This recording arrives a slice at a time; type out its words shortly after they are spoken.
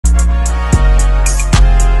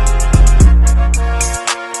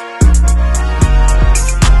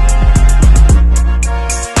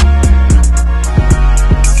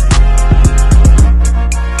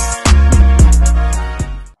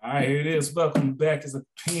Welcome back. It's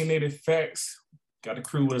Opinionated Faxx. Got the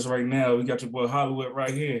crew with us right now. We got your boy Hollywood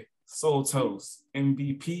right here. Soul Toast,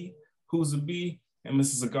 MVP, Who's a B, and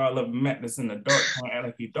Mr. Cigar Lover Matt that's in the dark can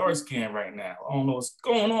like he dark skin right now. I don't know what's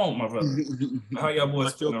going on, my brother. How y'all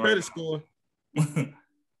boys feeling your credit score?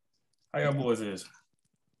 How y'all boys is?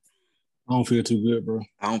 I don't feel too good, bro.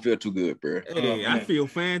 Hey, I feel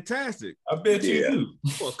fantastic. I bet you do.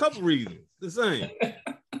 For a couple reasons. The same.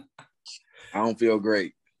 I don't feel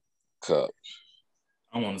great. Cup.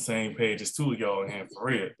 I'm on the same page as two of y'all in here for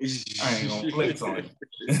real. I ain't gonna flex on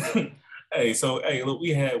it. Hey, look, we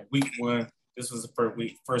had week one. This was the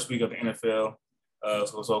first week of the NFL.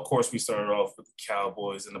 So of course we started off with the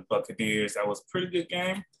Cowboys and the Buccaneers. That was a pretty good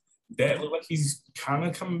game. That looked like he's kind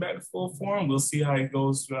of coming back to full form. We'll see how he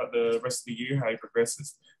goes throughout the rest of the year, how he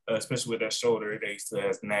progresses, especially with that shoulder that he still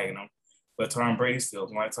has nagging him. But Tom Brady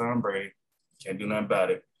still like Tom Brady. Can't do nothing about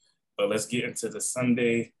it. But let's get into the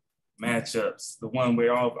Sunday matchups. The one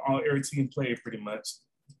where every team played pretty much.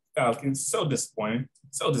 Falcons, so disappointing.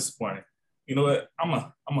 You know what? I'm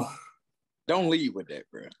a. Don't lead with that,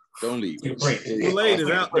 bro. Don't lead with it. The late is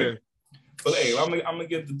out there. But hey, I'm gonna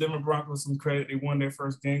give the Denver Broncos some credit. They won their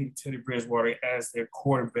first game. Teddy Bridgewater as their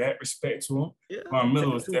quarterback. Respect to him. Yeah, Von Miller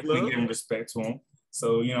was definitely giving respect to him.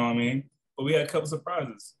 So you know what I mean. But we had a couple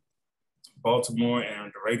surprises. Baltimore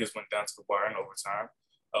and the Raiders went down to the wire in overtime.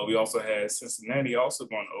 We also had Cincinnati also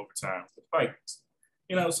going to overtime with the Vikings.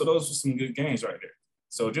 You know, so those were some good games right there.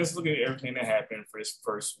 So just look at everything that happened for this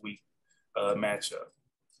first week matchup.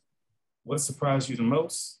 What surprised you the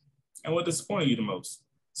most and what disappointed you the most?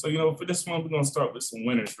 So, you know, for this one, we're going to start with some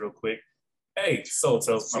winners real quick. Hey, Soul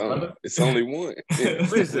Toast, my brother. It's only one.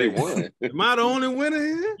 It's only one. Am I the only winner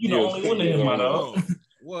here? You the only winner here, my dog.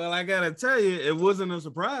 Well, I got to tell you, it wasn't a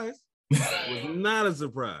surprise. It was not a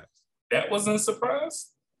surprise. That wasn't a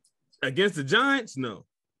surprise? Against the Giants, no.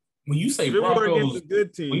 When you say Broncos, a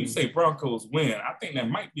good team. When you say Broncos win, I think that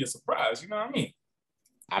might be a surprise. You know what I mean?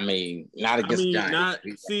 I mean, not against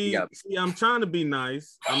Giants. See, I'm trying to be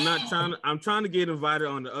nice. I'm trying to get invited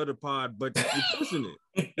on the other pod, but you're pushing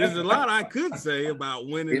it. There's a lot I could say about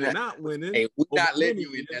winning and not winning. Hey, we're not letting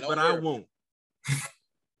you in that, but I won't.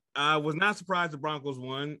 I was not surprised the Broncos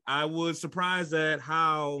won. I was surprised at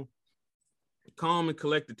how calm and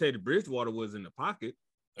collected Teddy Bridgewater was in the pocket.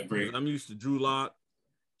 Agreed. I'm used to Drew Lock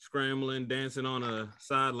scrambling, dancing on a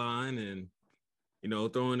sideline, and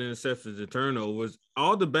throwing interceptions and turnovers.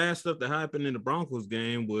 All the bad stuff that happened in the Broncos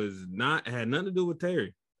game had nothing to do with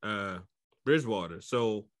Terry Bridgewater.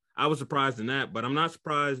 So I was surprised in that, but I'm not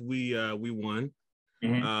surprised we won.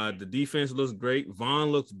 Mm-hmm. The defense looks great.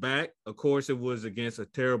 Vaughn looks back. Of course, it was against a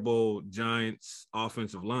terrible Giants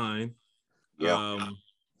offensive line. Yeah.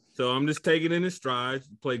 So I'm just taking it in stride.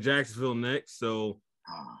 Play Jacksonville next. So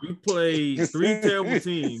we play three terrible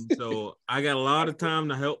teams. So I got a lot of time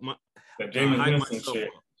to help my. That Jameis Winston shit.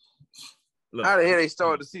 Look, how the hell they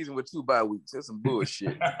started the season with 2 bye weeks? That's some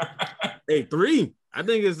bullshit. Hey, 3. I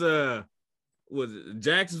think it's was it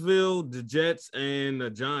Jacksonville, the Jets, and the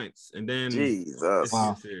Giants, and then Jesus.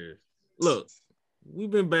 Wow. Look,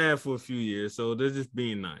 we've been bad for a few years, so they're just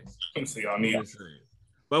being nice. So y'all need.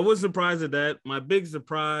 But I was surprised at that. My big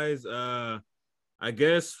surprise, I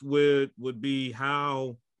guess, would be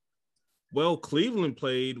how well Cleveland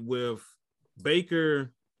played with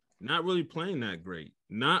Baker not really playing that great,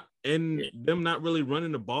 them not really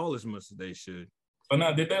running the ball as much as they should. But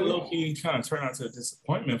now, did that low key kind of turn out to a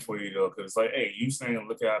disappointment for you though? Because hey, you saying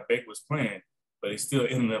look at how Baker was playing, but he still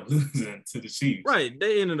ended up losing to the Chiefs. Right,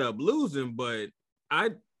 they ended up losing, but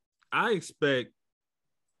I expect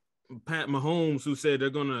Pat Mahomes, who said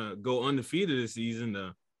they're gonna go undefeated this season,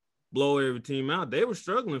 to blow every team out. They were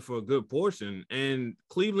struggling for a good portion, and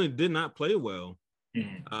Cleveland did not play well.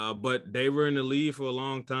 Mm-hmm. But they were in the lead for a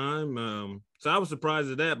long time. So I was surprised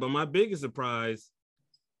at that. But my biggest surprise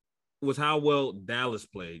was how well Dallas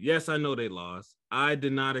played. Yes, I know they lost. I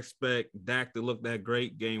did not expect Dak to look that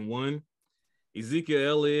great game 1. Ezekiel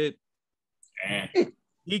Elliott,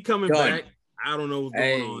 he coming back. I don't know what's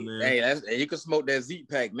going on there. Hey, you can smoke that Zeke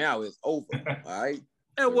pack now. It's over. All right.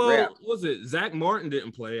 And well, was it Zach Martin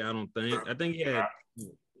didn't play? I don't think. I think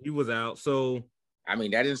he was out. So I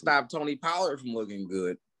mean, that didn't stop Tony Pollard from looking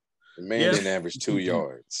good. The man didn't average 2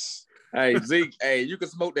 yards. Hey, Zeke, you can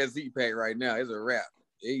smoke that Zeke pack right now. It's a wrap.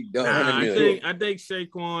 He done. I think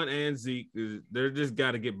Saquon and Zeke, they're just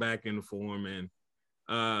got to get back into form. And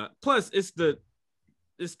plus, it's the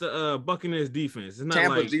Buccaneers defense. It's not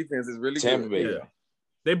Tampa's defense is really good. Yeah.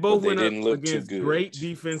 They both went up against great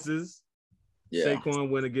defenses. Yeah.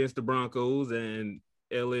 Saquon went against the Broncos, and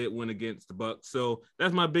Elliott went against the Bucs. So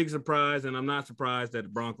that's my big surprise, and I'm not surprised that the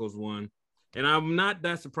Broncos won. And I'm not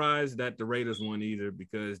that surprised that the Raiders won either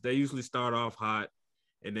because they usually start off hot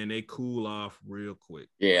and then they cool off real quick.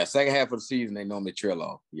 Yeah, second half of the season, they normally trail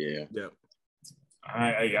off. Yeah. Yep.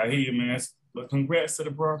 I hear you, man. But congrats to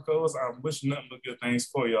the Broncos. I wish nothing but good things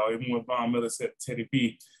for y'all. Even when Von Miller said Teddy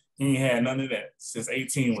B, he ain't had none of that since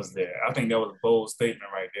 18 was there. I think that was a bold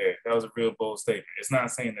statement right there. That was a real bold statement. It's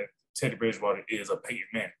not saying that Teddy Bridgewater is a Peyton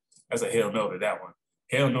Manning. That's a hell no to that one.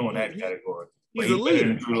 Hell no in that category. But He's a leader. Better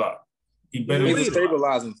than Drew Lock. He's a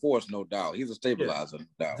stabilizing force, no doubt. He's a stabilizer, no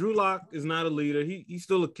doubt. Drew Lock is not a leader. He's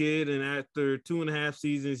still a kid, and after 2.5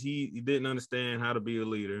 seasons, he didn't understand how to be a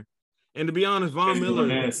leader. And to be honest, Von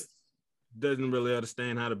Miller doesn't really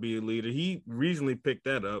understand how to be a leader. He recently picked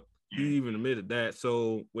that up. He even admitted that.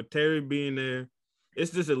 So with Terry being there,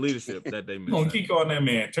 it's just a leadership that they miss. You gonna keep calling that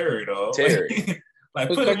man Terry, dog? Terry. Like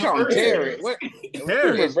put him in Terry. What?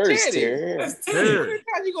 Terry. Reverse Terry. That's Terry.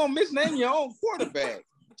 How you gonna misname your own quarterback?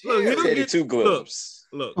 Look, Teddy two gloves.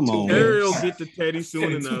 Look, come on, Terry will get to Teddy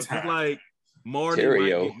soon enough. It's like Marty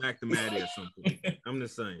Terry-o. might get back to Maddie at some point. I'm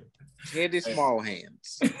just saying. Teddy small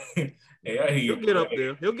hands. Hey, I hear you. He'll get up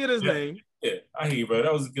there. He'll get his name. Yeah, I hear you, bro.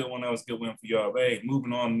 That was a good one. That was a good win for y'all. But hey,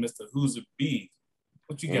 moving on, Mr. Who's a B.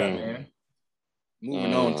 What you got, man?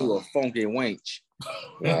 Moving on to a funky wench.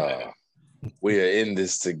 We are in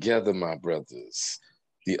this together, my brothers.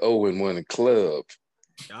 The 0-1 club.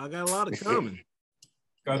 Y'all got a lot of common.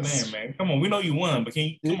 God damn, man. Come on. We know you won, but can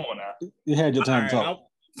you come on now? You had your time to talk.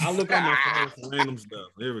 I'll look on my phone for random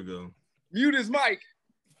stuff. There we go. Mute his mic.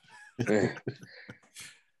 The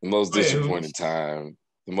most disappointing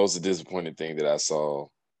thing that I saw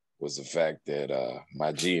was the fact that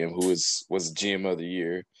my GM, who was GM of the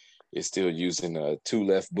year, is still using 2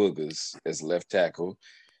 left boogers as left tackle.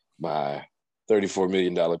 My $34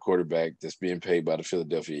 million quarterback that's being paid by the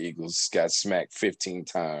Philadelphia Eagles got smacked 15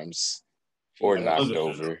 times or knocked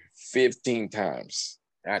over 15 times.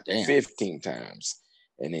 God damn. 15 times.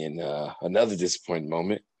 And then another disappointing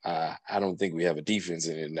moment, I don't think we have a defense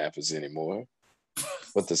in Indianapolis anymore.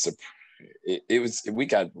 But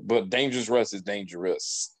but dangerous Russ is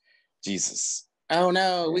dangerous. Jesus. Oh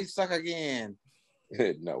no, we suck again.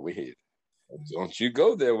 No, we hit. Don't you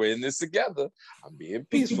go there. We're in this together. I'm being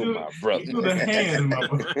peaceful, my brother. You do the hand, my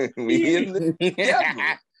brother. We in this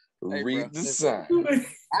together. Hey, Read bro, the sign.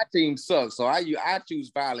 Our team sucks, so I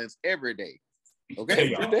choose violence every day.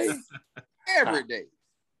 Okay? Every day. Every day.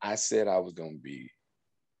 I said I was going to be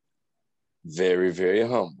very, very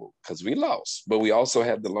humble because we lost. But we also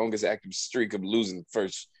had the longest active streak of losing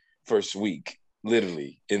first week,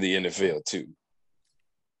 literally, in the NFL, too.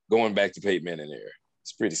 Going back to Peyton Manning era.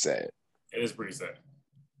 It's pretty sad. It is pretty sad.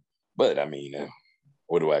 But, I mean,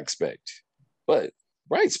 what do I expect? But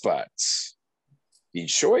bright spots.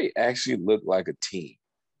 Detroit actually looked like a team.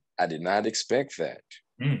 I did not expect that.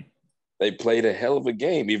 They played a hell of a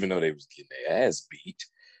game, even though they was getting their ass beat.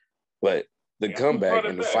 But the comeback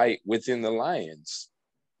and the fight within the Lions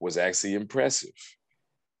was actually impressive.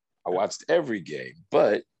 I watched every game,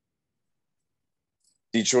 but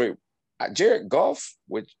Detroit, Jared Goff,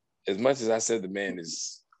 which as much as I said the man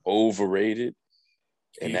is overrated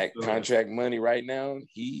and that contract money right now,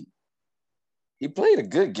 he played a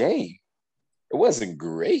good game. It wasn't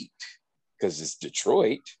great because it's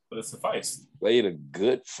Detroit. But it sufficed. Played a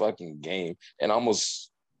good fucking game and almost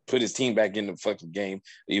put his team back in the fucking game,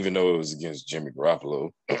 even though it was against Jimmy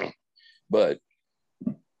Garoppolo. But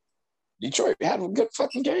Detroit had a good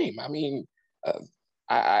fucking game. I mean,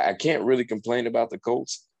 I can't really complain about the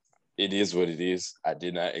Colts. It is what it is. I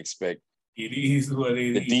did not expect the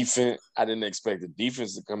defense. I didn't expect the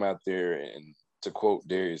defense to come out there and, to quote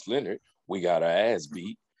Darius Leonard, we got our ass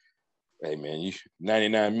beat. Hey man, you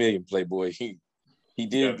 99 million Playboy. He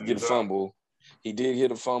did get a fumble. He did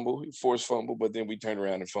hit a fumble, forced fumble, but then we turned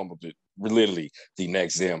around and fumbled it literally the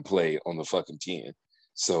next damn play on the fucking 10.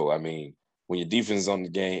 So I mean, when your defense is on the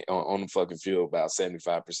game on the fucking field about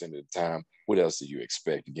 75% of the time, what else do you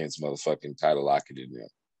expect against motherfucking Tyler Lockett in them?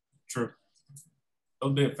 True.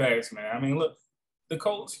 Those big facts, man. I mean, look, the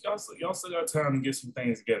Colts, y'all still got time to get some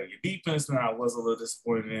things together. Your defense now was a little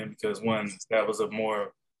disappointed in because one, that was a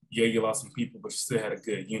more you lost some people, but you still had a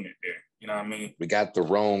good unit there. You know what I mean? We got the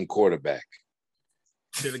wrong quarterback.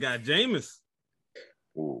 Should have got Jameis.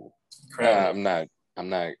 Ooh. I'm not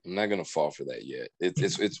gonna fall for that yet.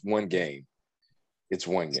 It's one game. It's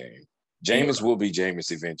one game. Jameis will be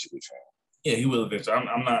Jameis eventually, fam. Yeah, he will eventually.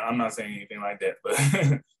 I'm not saying anything like that, but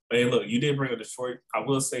but hey, look, you did bring up Detroit. I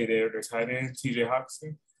will say their tight end, TJ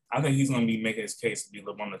Hawkinson. I think he's going to be making his case to be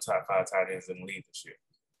one of the top 5 tight ends in the league this year.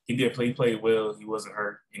 He did play. He played well. He wasn't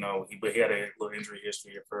hurt. You know, he had a little injury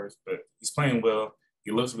history at first, but he's playing well.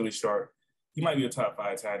 He looks really sharp. He might be a top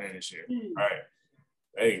 5 tight end this year. All right.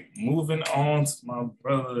 Hey, moving on to my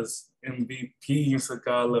brother's MVP and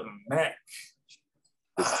cigar loving Mac.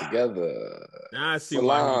 It's together. Now I see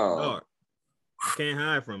why he's dark. I can't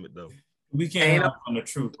hide from it though. We can't hide from the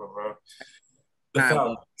truth, bro.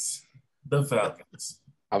 The Falcons.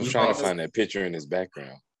 I was trying to find that picture in his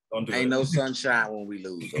background. Don't do Ain't it. no sunshine when we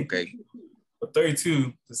lose, okay? But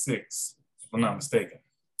 32-6, if I'm not mistaken.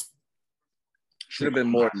 Should have been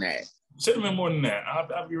more than that. Should have been more than that.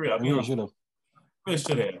 I'll be real. Really should have. Really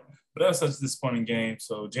should have. But that was such a disappointing game.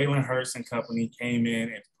 So Jalen Hurts and company came in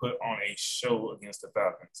and put on a show against the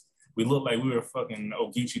Falcons. We looked like we were fucking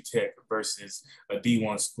Ogeechee Tech versus a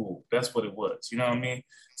D1 school. That's what it was. You know what I mean?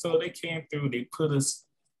 So they came through.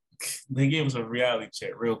 They gave us a reality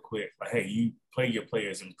check real quick. Like, hey, you play your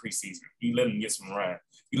players in preseason. You let them get some run.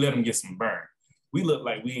 You let them get some burn. We looked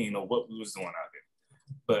like we didn't know what we was doing out there.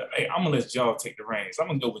 But, hey, I'm going to let y'all take the reins. I'm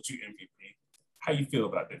going to go with you, MVP. How you feel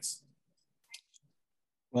about this?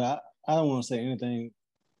 Well, I don't want to say anything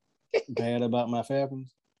bad about my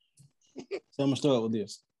Falcons. So I'm going to start with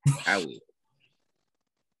this. I will.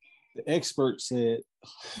 The expert said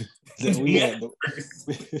that we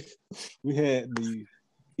had the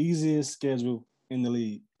easiest schedule in the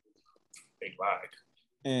league. They lied.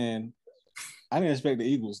 And I didn't expect the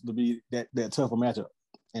Eagles to be that tough a matchup.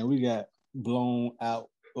 And we got blown out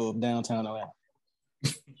of downtown Atlanta.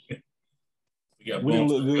 We didn't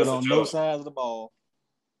look good on no sides of the ball.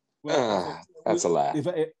 Well, that's a lie. We're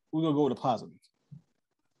going to go with the positive.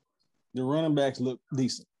 The running backs look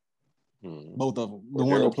decent. Both of them. The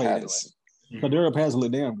one that played anyway. But Daryl Patterson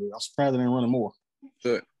looked damn good. I'm surprised they didn't run more.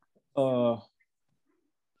 Good.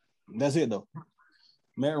 That's it, though.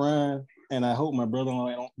 Matt Ryan, and I hope my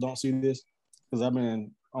brother-in-law don't see this because I've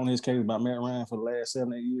been on his case about Matt Ryan for the last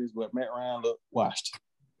 7-8 years, but Matt Ryan looked washed.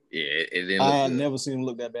 Yeah, it didn't I had never seen him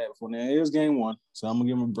look that bad before. Now, it was game 1, so I'm going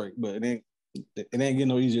to give him a break, but it ain't getting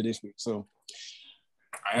no easier this week. So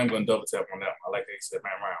I am going to double tap on that one. I like that you said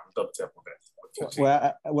Matt Ryan. I'm double tap on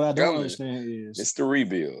that. What I don't understand is it's the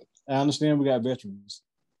rebuild. I understand we got veterans,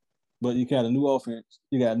 but you got a new offense,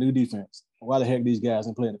 you got a new defense. Why the heck these guys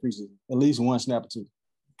didn't play in the preseason? At least one snap or two.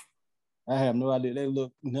 I have no idea.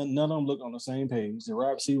 None of them look on the same page. The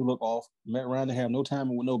wide receiver look off. Matt Ryan didn't have no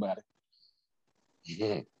timing with nobody.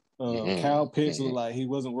 Kyle Pitts looked like he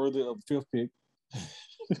wasn't worthy of the 5th pick.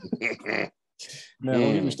 Now,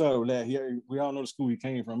 don't get me started with that. We all know the school he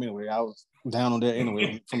came from anyway. I was down on that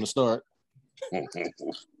anyway from the start.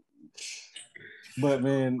 But,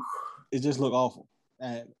 man, it just looked awful.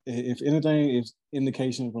 And if anything, it's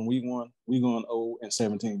indication from week 1, we going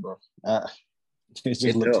 0-17, bro. It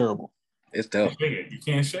just looked terrible. It's tough. You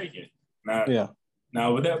can't shake it.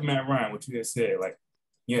 Now, with that Matt Ryan, what you had said, like,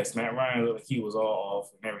 yes, Matt Ryan looked like he was all off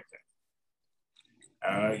and everything.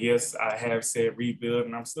 Yes, I have said rebuild,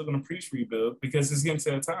 and I'm still going to preach rebuild because it's getting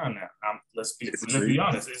to that time now. Let's be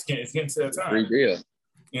honest. It's getting to that time. Rebuild.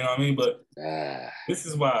 You know what I mean? But this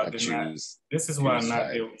is why I did not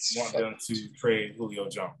want them to trade Julio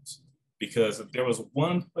Jones. Because if there was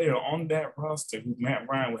one player on that roster who Matt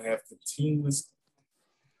Ryan would have continuous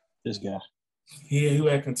he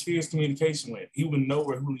would have continuous communication with. He would know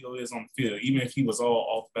where Julio is on the field, even if he was all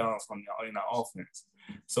off balance in the offense.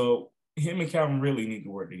 So him and Calvin really need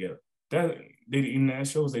to work together. That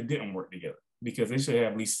shows they didn't work together because they should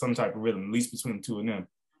have at least some type of rhythm, at least between the two of them,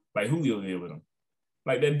 like Julio did with him.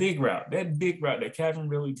 Like that dig route that Calvin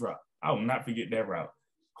really dropped. I will not forget that route.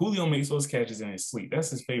 Julio makes those catches in his sleep.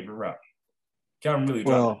 That's his favorite route. Calvin really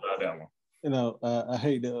dropped that one. You know, I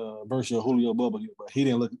hate to burst your Julio bubble here, but he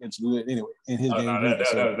didn't look into good anyway in his game.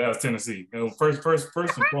 That was Tennessee. You know, first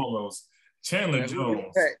and foremost, Chandler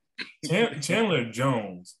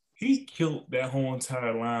Jones, he killed that whole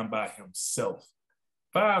entire line by himself.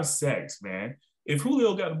 5 sacks, man. If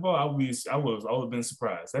Julio got the ball, I would have been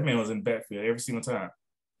surprised. That man was in the backfield every single time.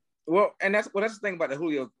 Well, and that's the thing about the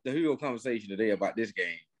Julio conversation today about this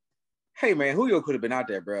game. Hey, man, Julio could have been out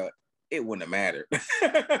there, bro. It wouldn't have mattered.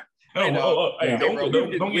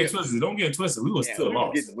 Don't get twisted. Don't get twisted. We were still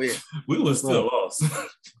lost. We were still lost.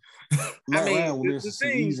 Matt Ryan will miss some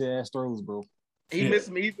easy ass throws, bro. He missed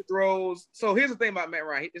some easy throws. So here's the thing about Matt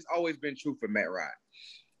Ryan. It's always been true for Matt Ryan.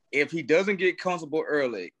 If he doesn't get comfortable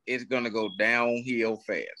early, it's gonna go downhill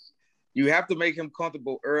fast. You have to make him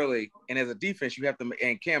comfortable early, and as a defense, you have to.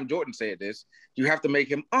 And Cam Jordan said this: you have to make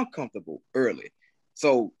him uncomfortable early.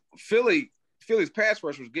 So Philly's pass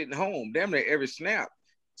rush was getting home damn near every snap.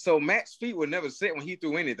 So Matt's feet were never set when he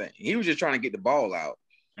threw anything. He was just trying to get the ball out.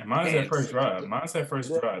 And mine's that first drive. Mine's that first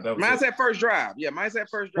drive. Yeah, mine's that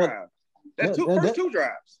first drive. That's first two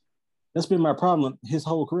drives. That's been my problem his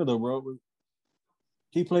whole career, though, bro.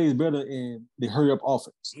 He plays better in the hurry up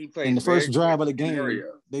offense. He plays in the first drive of the game.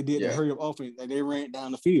 They did the hurry up offense. Like they ran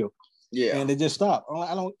down the field. Yeah, and they just stopped.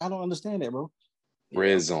 I don't understand that, bro.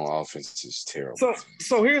 Red zone offense is terrible.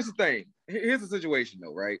 So here's the thing. Here's the situation,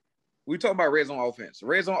 though, right? We talk about red zone offense.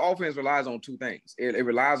 Red zone offense relies on two things. It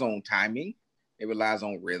relies on timing, it relies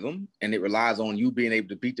on rhythm, and it relies on you being able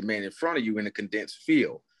to beat the man in front of you in a condensed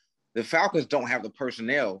field. The Falcons don't have the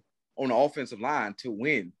personnel on the offensive line to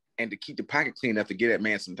win and to keep the pocket clean enough to get that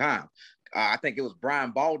man some time. I think it was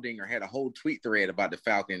Brian Baldinger had a whole tweet thread about the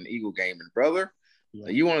Falcon Eagle game. And brother,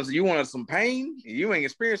 you wanted some pain? You ain't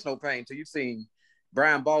experienced no pain till you seen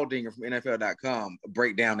Brian Baldinger from NFL.com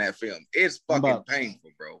break down that film. It's fucking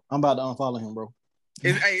painful, bro. I'm about to unfollow him, bro.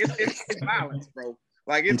 It's violence, bro.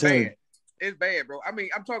 Like, it's bad. It's bad, bro. I mean,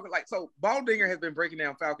 I'm talking like, so Baldinger has been breaking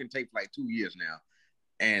down Falcon tape for like 2 years now.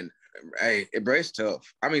 And, hey, bro, it's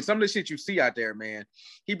tough. I mean, some of the shit you see out there, man.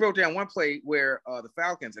 He broke down one play where the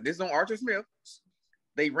Falcons, and this is on Arthur Smith,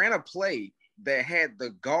 they ran a play that had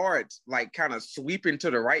the guards like kind of sweeping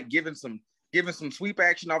to the right, giving some sweep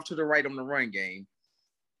action off to the right on the run game.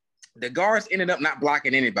 The guards ended up not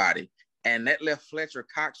blocking anybody, and that left Fletcher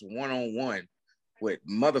Cox one-on-one with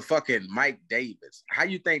motherfucking Mike Davis. How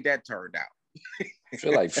you think that turned out? I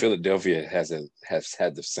feel like Philadelphia has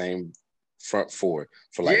had the same front four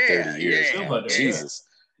for like 30 years. Jesus.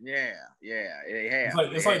 Yeah, they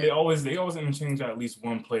have. It's like they always interchange out at least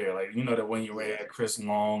one player. Like, you know, that when you had Chris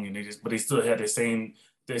Long, and they still had their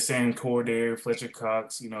same core there, Fletcher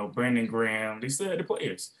Cox, you know, Brandon Graham. They still had the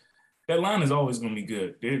players. That line is always going to be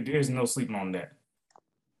good. There's no sleeping on that.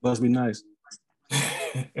 Must be nice.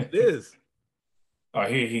 It is. Oh,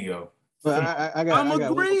 here he go. But I'm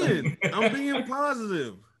agreeing. I'm being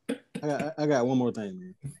positive. I got one more thing,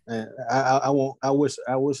 man. And I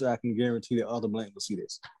wish I can guarantee that Arthur Blank will see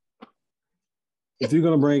this. If you're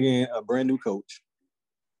gonna bring in a brand new coach,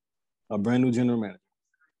 a brand new general manager,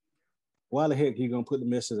 why the heck he gonna put the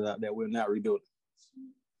message out that we're not rebuilding?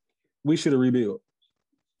 We should have rebuilt.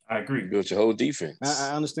 I agree. Built your whole defense.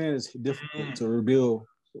 I understand it's difficult to rebuild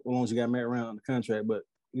once you got Matt Ryan on the contract, but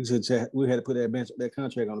we had to put that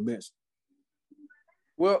contract on the bench.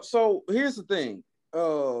 Well, so here's the thing.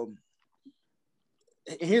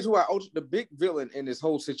 Here's why the big villain in this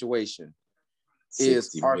whole situation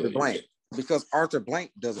is Arthur Blank, because Arthur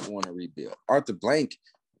Blank doesn't want to rebuild. Arthur Blank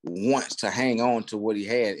wants to hang on to what he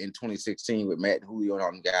had in 2016 with Matt and Julio and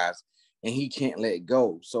all them guys, and he can't let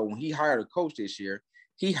go. So when he hired a coach this year,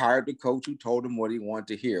 he hired the coach who told him what he wanted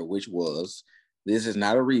to hear, which was, this is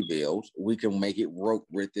not a rebuild. We can make it work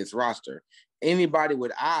with this roster. Anybody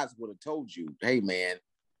with eyes would have told you, hey, man,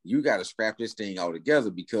 you got to scrap this thing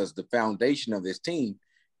altogether because the foundation of this team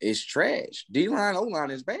is trash. D-line,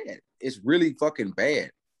 O-line is bad. It's really fucking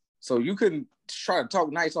bad. So you couldn't try to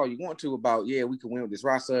talk nice all you want to about, yeah, we can win with this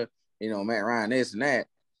roster, you know, Matt Ryan, this and that.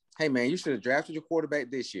 Hey, man, you should have drafted your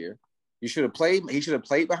quarterback this year. He should have played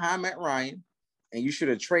behind Matt Ryan, and you should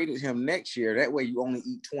have traded him next year. That way you only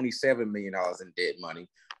eat $27 million in dead money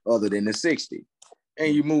other than the 60.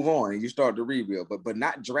 And you move on and you start to rebuild. But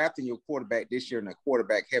not drafting your quarterback this year in a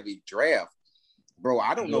quarterback-heavy draft, bro,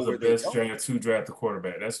 I don't know where they're going. Draft to draft the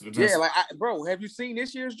quarterback. Bro, have you seen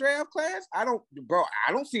this year's draft class? I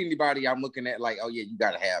don't see anybody I'm looking at like, oh, yeah, you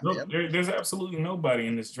got to have them. There's absolutely nobody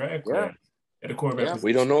in this draft class at the quarterback position.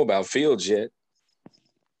 We don't know about Fields yet.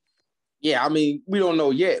 Yeah, I mean, we don't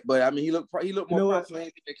know yet, but I mean, he looked more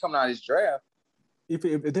promising coming out of his draft. If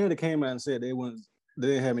they had came out and said they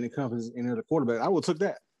didn't have any confidence in the quarterback, I would have took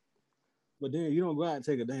that. But then you don't go out and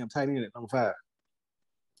take a damn tight end at number 5.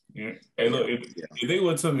 Yeah. Hey, look, if they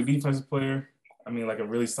would have took a defensive player, I mean, like a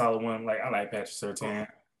really solid one, like I like Patrick Surtain.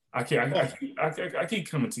 I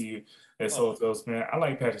keep coming to you at Soul Ghost, man. I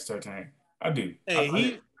like Patrick Surtain. I do.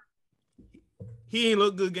 Hey, he ain't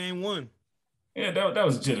look good game 1. Yeah, that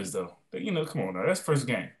was jitters though. You know, come on now, that's first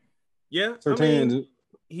game. Yeah, Surtain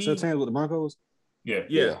with the Broncos.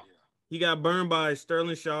 Yeah. He got burned by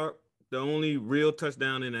Sterling Sharp, the only real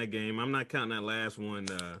touchdown in that game. I'm not counting that last one.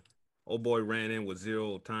 Old boy ran in with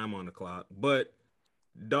 0 time on the clock. But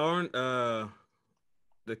the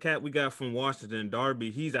cat we got from Washington,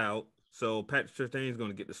 Darby, he's out. So Patrick Surtain's going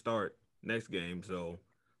to get the start next game. So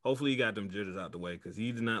hopefully he got them jitters out the way because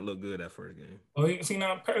he did not look good that first game. Well,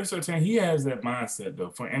 Patrick Surtain, he has that mindset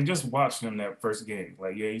though. And just watching him that first game,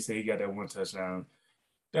 like, yeah, he said he got that one touchdown.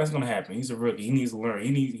 That's gonna happen. He's a rookie. He needs to learn. He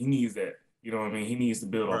needs that. You know what I mean? He needs to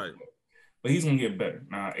build on it. But he's gonna get better.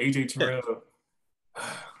 Now, AJ Terrell,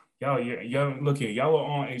 y'all look here. Y'all are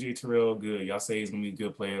on AJ Terrell good. Y'all say he's gonna be a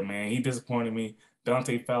good player, man. He disappointed me.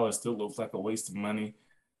 Dante Fowler still looks like a waste of money.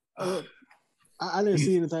 I didn't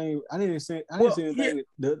see anything. I didn't see anything.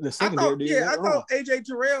 The secondary did. I thought AJ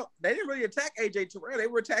Terrell. They didn't really attack AJ Terrell. They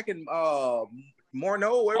were attacking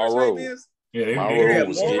Morneau, whatever his name is. Yeah,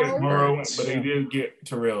 Morrow, but they did get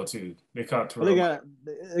Terrell too. They caught Terrell. Well,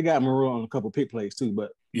 they got Morrow on a couple pick plays too,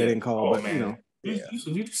 but they didn't call. Oh, but man. you know,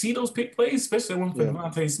 you see those pick plays, especially one for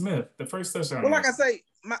Devontae Smith, the first touchdown. Well, like I say,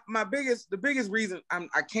 the biggest reason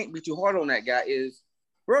I can't be too hard on that guy is,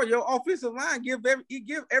 bro, your offensive line give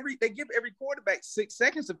every quarterback 6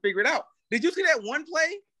 seconds to figure it out. Did you see that one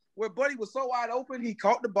play where Buddy was so wide open, he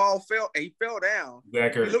caught the ball, he fell down, he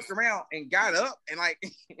looked around and got up and like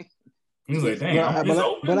he was like, "Damn,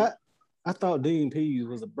 but I thought Dean Pease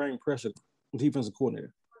was a brain pressure defensive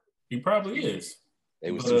coordinator. He probably is.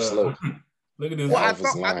 They was too slow. Look at this. Well, I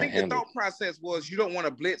think the thought process was you don't want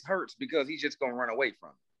to blitz Hurts because he's just gonna run away from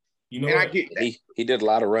him. You know, and I get that. He did a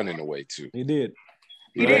lot of running away too. He did.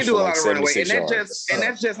 He did do a lot of running away, and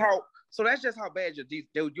that's just how bad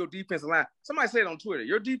your defensive line. Somebody said on Twitter,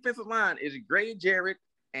 your defensive line is Gray Jarrett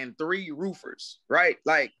and 3 roofers, right?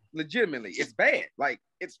 Like legitimately, it's bad. Like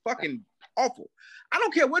it's fucking awful. I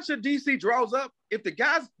don't care what your DC draws up. If the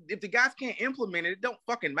guys can't implement it, it don't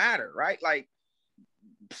fucking matter, right? Like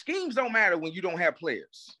schemes don't matter when you don't have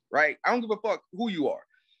players, right? I don't give a fuck who you are.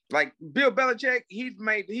 Like Bill Belichick, he's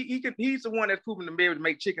the one that's proven to be able to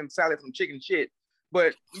make chicken salad from chicken shit.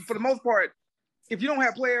 But for the most part, if you don't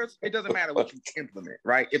have players, it doesn't matter what you implement,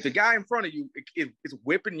 right? If the guy in front of you is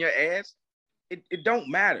whipping your ass, it don't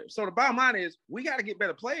matter. So the bottom line is we got to get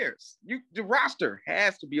better players. The roster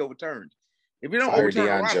has to be overturned. If you don't overturn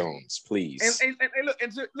Deion the roster, Jones, please.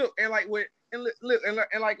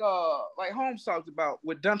 Like Holmes talked about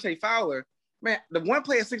with Dante Fowler, man, the one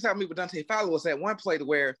play that sticks out to me with Dante Fowler was that one play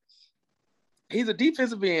where he's a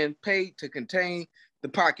defensive end paid to contain the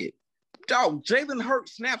pocket. Dog, Jalen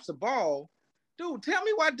Hurts snaps the ball. Dude, tell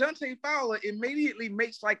me why Dante Fowler immediately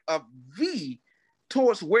makes like a V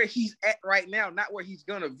towards where he's at right now, not where he's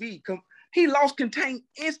gonna be. He lost contain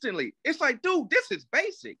instantly. It's like, dude, this is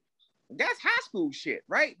basic. That's high school shit,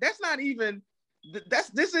 right? That's not even.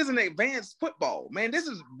 This isn't advanced football, man. This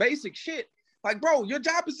is basic shit. Like, bro, your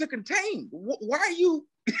job is to contain. Why are you?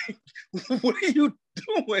 What are you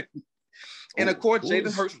doing? And of course,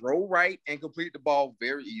 Jalen Hurts roll right and complete the ball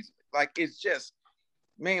very easily. Like, it's just,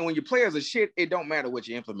 man, when your players are shit, it don't matter what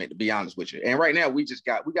you implement, to be honest with you. And right now, we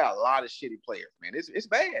got a lot of shitty players, man. It's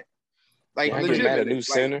bad. Like, legitimately, a new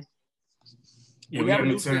center. Yeah, we have a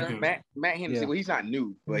new center, Matt Henderson. Yeah. Well, he's not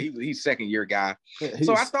new, but he's second-year guy.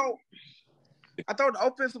 So I thought the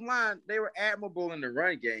offensive line, they were admirable in the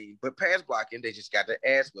run game, but pass blocking, they just got their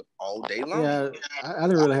ass whipped all day long. Yeah, I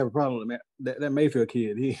didn't really have a problem with that Mayfield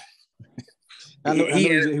kid. He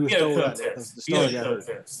was told out there. The story got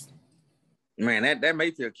hurt. Man, that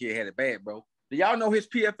Mayfield kid had it bad, bro. Do y'all know his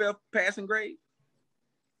PFF passing grade?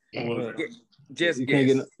 Just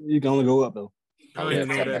guess. You can only go up though. I don't even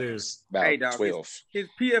know what that is. About 12. His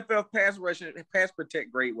PFF pass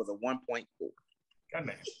protect grade was a 1.4. God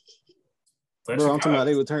damn. Bro, I'm talking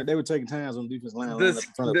about they were taking times on defense line.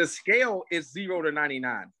 The scale is 0 to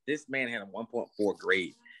 99. This man had a 1.4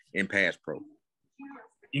 grade in pass pro.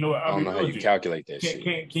 You know what? I don't know how you calculate that shit.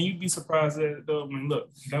 Can you be surprised at it though? I mean, look,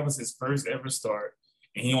 that was his first ever start,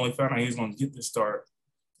 and he only found out he was going to get the start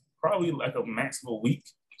probably like a max of a week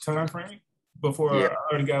time frame before our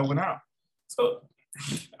other guy went out. So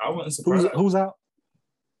I wasn't surprised. Who's out?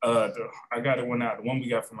 I got it one out. The one we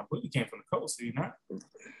got from, I believe he came from the coast. Did he not?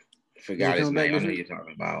 Forgot his name. I know you're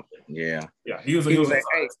talking about. Yeah. He was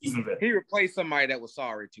he replaced somebody that was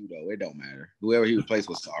sorry too, though. It don't matter. Whoever he replaced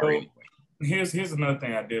was sorry anyway. Here's another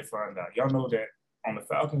thing I did find out. Y'all know that on the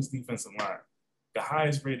Falcons defensive line, the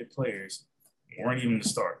highest rated players weren't even the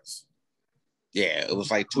starters. Yeah, it was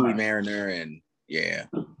like Tui Mariner and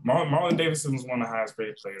Marlon Davidson was one of the highest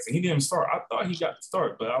rated players, and he didn't start. I thought he got the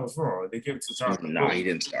start, but I was wrong. They gave it to Jonathan. No, he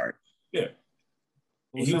didn't start. Yeah.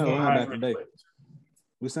 We signed a linebacker today.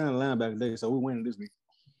 We signed a linebacker today, so we're winning this week.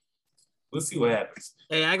 We'll see what happens.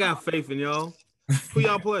 Hey, I got faith in y'all. Who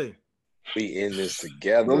y'all play? We in this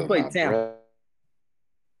together. We play Tampa.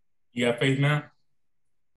 You got faith now?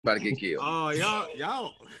 About to get killed. Oh,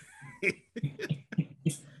 y'all.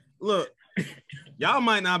 Look, y'all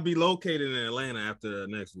might not be located in Atlanta after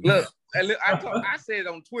next week. Look, I said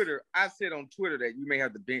on Twitter that you may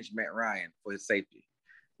have to bench Matt Ryan for his safety.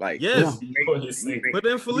 Like, yes, but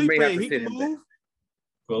then Felipe, he can move.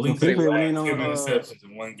 Felipe had 2 interceptions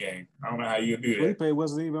in one game. I don't know how you do that. Felipe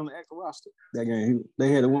wasn't even on the active roster that game. They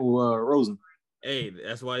had to went with Rosen. Hey,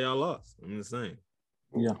 that's why y'all lost. I'm just saying.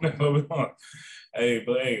 Yeah.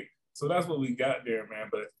 Hey, so that's what we got there, man.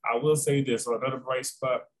 But I will say this: so another bright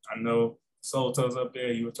spot. I know Soul Toes up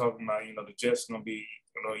there. You were talking about, the Jets gonna be,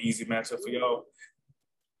 easy matchup for y'all.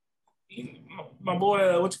 My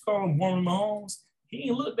boy, what you call him, Warren Mahomes? He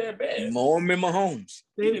ain't look that bad. Mormon Mahomes.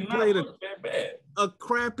 He did not look that bad. A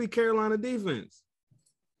crappy Carolina defense.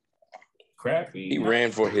 Crappy. He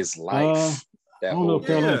ran for his life. I don't know if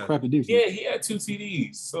Carolina crappy defense. Yeah, he had 2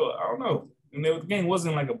 TDs. So I don't know. And the game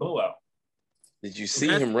wasn't like a blowout. Did you see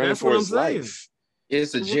him running for his life?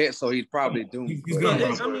 It's a Jet, so he's probably doomed. He's gonna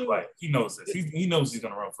run for his life. He knows this. He knows he's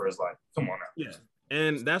gonna run for his life. Come on now. Yeah.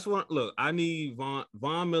 And that's what, look, I need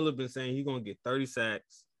Von Miller been saying he's going to get 30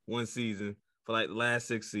 sacks one season for like the last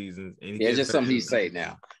 6 seasons. And it's just something he say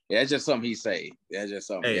now. Yeah, it's just something he say. That's just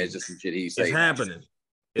something. It's just some shit he say. It's happening.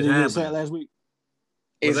 It's happening. Last week.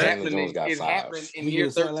 It's happening. It's happening in year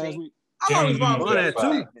 13. Last week. How long is Von at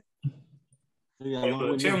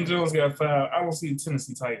 2? Jim Jones got 5. I don't see the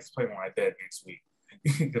Tennessee Titans playing like that next week.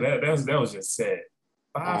 that was just sad.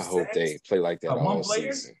 I hope they play like that all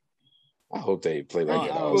season. I hope they play like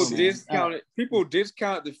that all season. People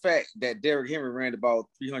discount the fact that Derrick Henry ran the ball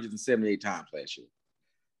 378 times last year.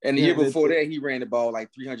 And the year before that, he ran the ball like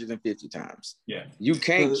 350 times. Yeah. You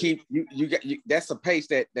can't keep that's a pace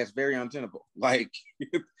that's very untenable. Like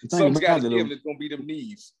something's got to give, it's gonna be them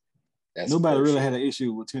knees. Nobody really had an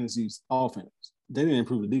issue with Tennessee's offense. They didn't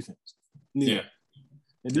improve the defense. Yeah.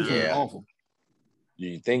 The defense is awful. Do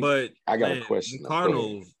you think? But I got a question. The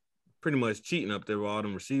Cardinals pretty much cheating up there with all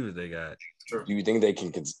them receivers they got. Sure. Do you think they can?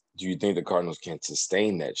 Do you think the Cardinals can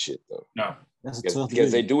sustain that shit though? No,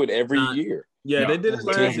 because they do it every year. Yeah, they did it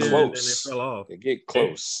last year, and they fell off. They get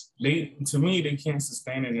close. To me, they can't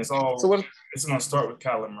sustain it. It's all. So it's gonna start with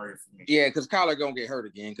Kyler Murray for me. Yeah, because Kyler gonna get hurt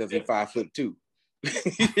again because he's 5'2".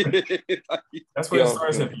 That's where it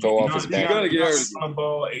starts. Throw off his back. He's gonna get hurt. Gonna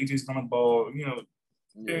ball. AJ's gonna ball.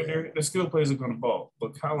 The skill players are gonna ball,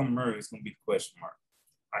 but Kyler Murray is gonna be the question mark.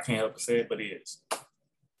 I can't help but say it, but he is.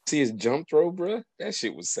 See his jump throw, bro? That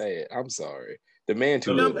shit was sad. I'm sorry. The man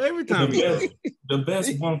too little. Every time the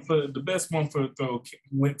best one for throw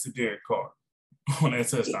went to Derek Carr on that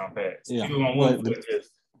touchdown pass. Yeah. He was on one foot.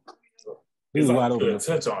 He was wide open.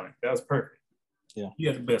 Touch on it. That was perfect. Yeah. He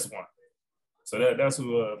had the best one. So that's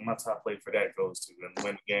who my top play for that goes to. And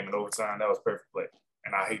win the game in overtime, that was perfect play.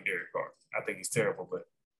 And I hate Derek Carr. I think he's terrible, but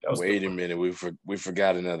that was wait a minute. We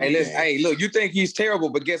forgot another Hey, listen, game. hey, look, you think he's terrible,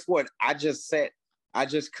 but guess what? I just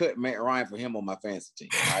cut Matt Ryan for him on my fantasy team.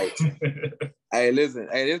 Right? Hey, listen,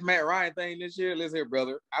 this Matt Ryan thing this year, listen here,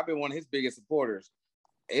 brother. I've been one of his biggest supporters.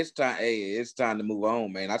 It's time. Hey, it's time to move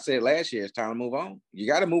on, man. I said last year, it's time to move on. You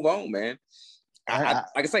got to move on, man. Like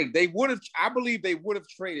I say, I believe they would have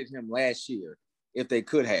traded him last year if they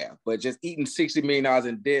could have, but just eating $60 million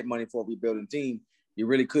in dead money for a rebuilding team, you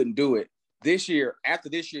really couldn't do it. This year, after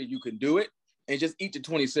this year, you can do it and just eat the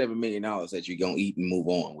 $27 million that you're going to eat and move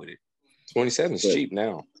on with it. 27 is cheap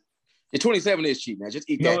now. The 27 is cheap now. Just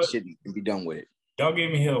eat that shit and be done with it. Y'all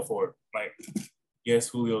gave me hell for it. Like, yes,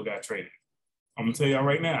 Julio got traded. I'm going to tell y'all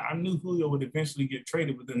right now, I knew Julio would eventually get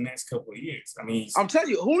traded within the next couple of years. I mean, I'm telling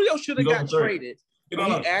you, Julio should have got traded. He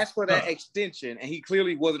asked for that extension, and he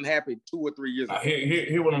clearly wasn't happy 2 or 3 years ago.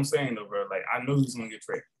 Hear what I'm saying, though, bro. Like, I knew he was going to get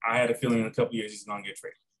traded. I had a feeling in a couple of years he's going to get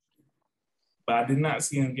traded. But I did not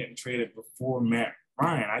see him getting traded before Matt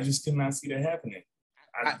Ryan. I just could not see that happening.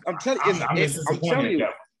 I'm telling you,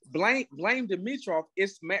 blame Dimitrov.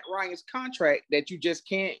 It's Matt Ryan's contract that you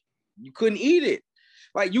couldn't eat it.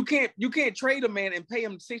 Like you can't trade a man and pay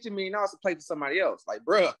him $60 million to play for somebody else. Like,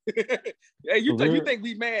 bruh, hey, you think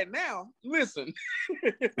we mad now? Listen,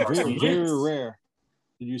 very rare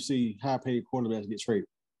do you see high-paid quarterbacks get traded.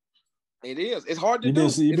 It is. It's hard to do.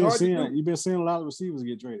 You've been seeing a lot of receivers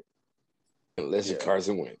get traded. Unless you're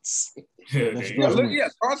Carson Wentz.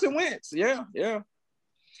 Carson Wentz. Yeah.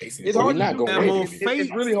 It's hard to do.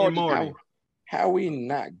 It's really hard to do. How we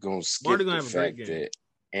not gonna skip the fact that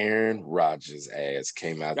Aaron Rodgers' ass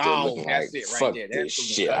came out there looking like, fuck this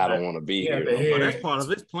shit, I don't want to be here. That's part of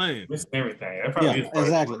his plan. It's everything.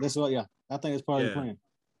 Exactly. That's what. Yeah, I think it's part of the plan.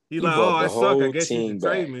 He's like, I suck. I guess you can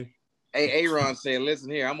trade me. Hey, Aaron said, "Listen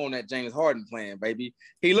here, I'm on that James Harden plan, baby."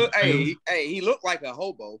 He looked like a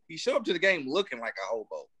hobo. He showed up to the game looking like a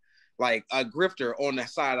hobo, like a grifter on the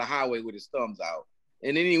side of the highway with his thumbs out.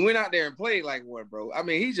 And then he went out there and played like one, bro. I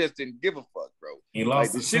mean, he just didn't give a fuck, bro. He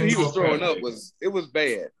lost the shit he was throwing up was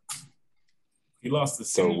bad. He lost the.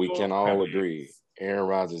 So we can all agree, Aaron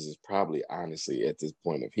Rodgers is probably honestly at this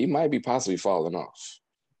point he might be possibly falling off.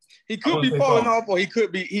 He could be falling off, or he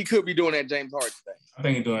could be doing that James Harden thing. I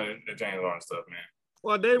think he's doing the James Harden stuff, man.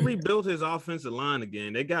 Well, they rebuilt his offensive line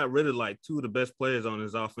again. They got rid of like 2 of the best players on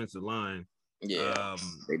his offensive line. Yeah,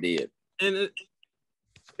 they did. And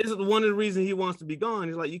It's one of the reasons he wants to be gone.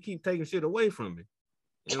 He's like, you keep taking shit away from me.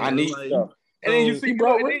 I need stuff. And then you see,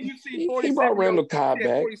 he brought Randall Cobb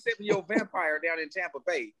back. 47-year-old vampire down in Tampa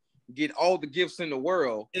Bay get all the gifts in the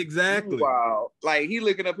world. Exactly. Wow. Like he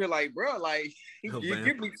looking up here like, bro, like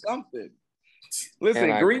give me something. Listen,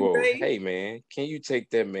 and Green quote, Bay. Hey man, can you take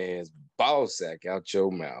that man's ball sack out your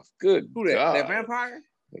mouth? Good Who that? God. That vampire?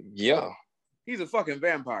 Yeah. He's a fucking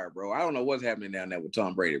vampire, bro. I don't know what's happening down there with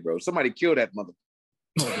Tom Brady, bro. Somebody kill that mother.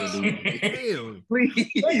 Damn. Please.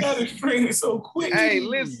 They got to string it so quick. Hey,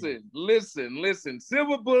 listen.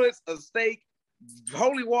 Silver bullets, a steak,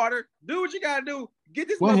 holy water. Do what you gotta do. Get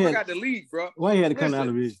this motherfucker out the league, bro. Why he had to come out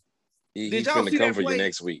of the He's gonna come for you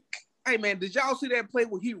next week. Hey man, did y'all see that play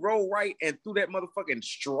where he rolled right and threw that motherfucking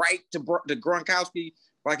strike to Gronkowski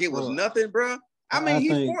like it was nothing, bro? I mean,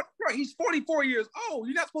 he's 44 years old.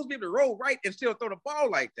 You're not supposed to be able to roll right and still throw the ball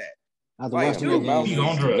like that. After Like, watching dude, that game,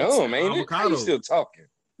 No, man. How you still talking?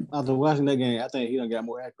 after watching that game, I think he done got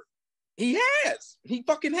more accurate. He has. He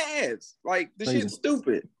fucking has. Like, this shit's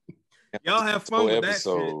stupid. Y'all have fun with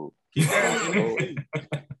episode. that shit. Keep that in the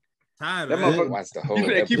NFC. Tired of That that. watch the whole You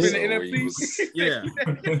said keep it in the episode. NFC?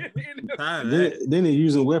 Yeah. Tired of that. Then they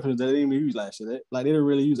using weapons that they didn't even use last year. Like they didn't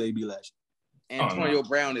really use AB last Antonio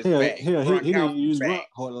Brown is year. back. He didn't use back. Gronk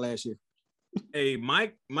harder last year. Hey,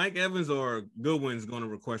 Mike Evans or Goodwin's going to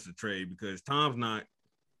request a trade because Tom's not.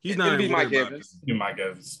 He's It'll not. be even Mike worried about Evans. this. You Mike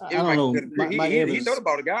Evans. I don't know. Mike He Evans. thought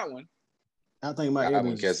about it, got one. I think Mike I won't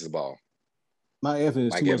Evans catch the ball. Mike Evans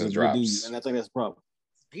is Mike too much Evans of a drops. D, and I think that's a problem.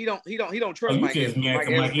 He don't Oh, trust you Mike just Evans. mad Mike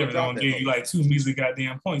because Mike Evans Evans will don't drop give that you like 2 measly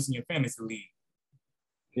goddamn points in your fantasy league.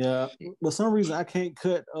 Yeah, but some reason I can't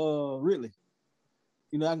cut Ridley.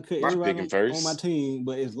 You know, I can cut Did you everybody pick him first? on my team,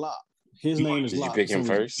 but it's locked. His You name want- is Did you locked. pick for him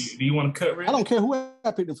some reason. first? Do you want to cut Red? I don't care who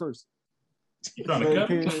I picked him first. You trying to cut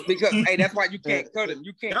him? because hey, that's why you can't cut him.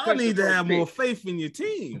 You can't. Y'all cut need your to first have pick. more faith in your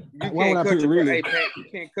team. You Why would can't I cut pick your Ridley? hey, Pat, you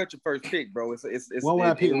can't cut your first pick, bro. It's Why would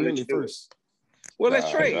I pick it will let Ridley you do it. first? Well,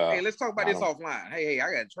 let's trade. nah. Hey, let's talk about I this don't- offline. Hey,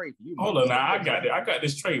 I got a trade for you. Hold on now. I got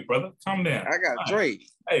this trade, brother. Calm down. I got a All right. trade.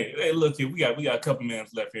 Hey, look here. We got a couple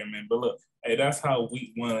minutes left here, man. But look, hey, that's how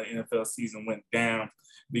week 1 of the NFL season went down.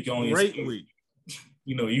 We can only Great expect- week.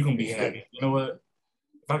 You know, you can be happy. You know what?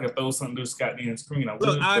 If I could throw something to Scott Ian screen, I would.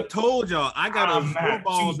 Look, I told y'all I got to I'm absorb not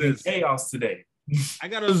all choosing this. chaos today. I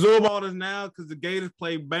got to absorb all this now because the Gators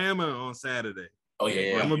play Bama on Saturday. Oh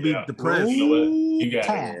yeah, I'm gonna be depressed. You know what? You got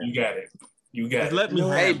Time. it. You got it. You got Just it. let me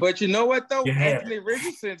have Hey, it. but you know what though? You have Anthony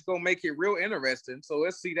Richardson's gonna make it real interesting. So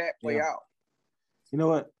let's see that play out. You know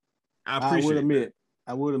what? I I appreciate it.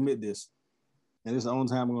 would admit this. And this is the only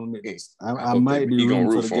time I'm going to admit this. I hope might be you gonna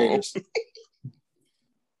rooting root for the for 'em. Gators.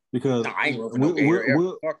 Because Nah, I ain't rooting for no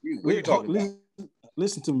Gators. Fuck you. What you talking about?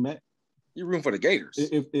 Listen to me, Matt. You rooting for the Gators?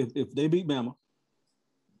 If they beat Bama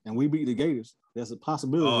and we beat the Gators, there's a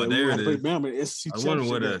possibility Oh, that there we're it going to play is. Bama in the SEC I wonder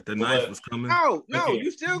where championship. the knife was coming. Oh no, Okay.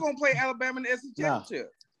 you still gonna play Alabama in the SEC championship?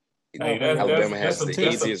 Hey, Alabama has the that's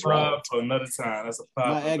easiest a pod route. for another time. That's a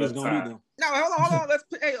pod My for Aggies another going to beat time. them. No, hold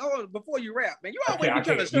on. Hold on. Before you rap, man, you always Okay, be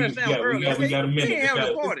trying to shut us down early. we got a minute. We ain't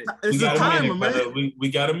having a party. It's We a got a timer, minute, man. brother. We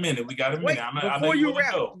got a minute. We got a Wait, minute. I know before you you want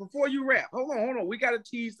rap, to go. hold on. We got to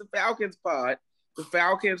tease the Falcons pod, the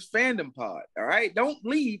Falcons fandom pod. All right, don't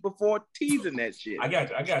leave before teasing that shit. I got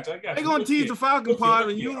you. They're gonna tease the Falcon pod,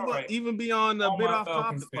 and you all right. even be on the All bit my off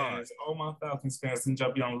Falcons topic pod. fans, all my Falcons fans, since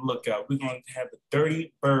y'all be on the lookout, we're gonna have the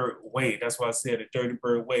Dirty Bird Way. That's why I said the Dirty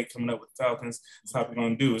Bird Way coming up with Falcons. That's how we're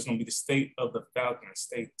gonna do. It's gonna be the state of the Falcons.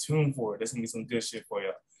 Stay tuned for it. There's gonna be some good shit for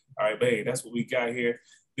y'all. All right, babe, that's what we got here.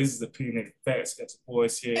 This is Opinionated Faxx. Got the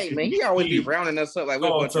boys here. Hey man, he always be rounding us up like we're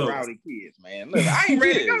a bunch of rowdy kids, man. Look, I ain't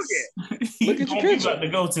ready to go yet. Look at your You picture. about to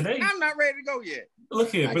go today. I'm not ready to go yet.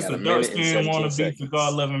 Look here, I got a Mr. Dark minute and Skin 17 wanna be for seconds.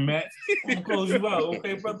 God loving Matt. I'm gonna close you out,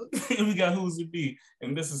 okay, brother? We got Who's It Be,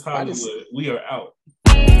 and this is Hollywood. We are out.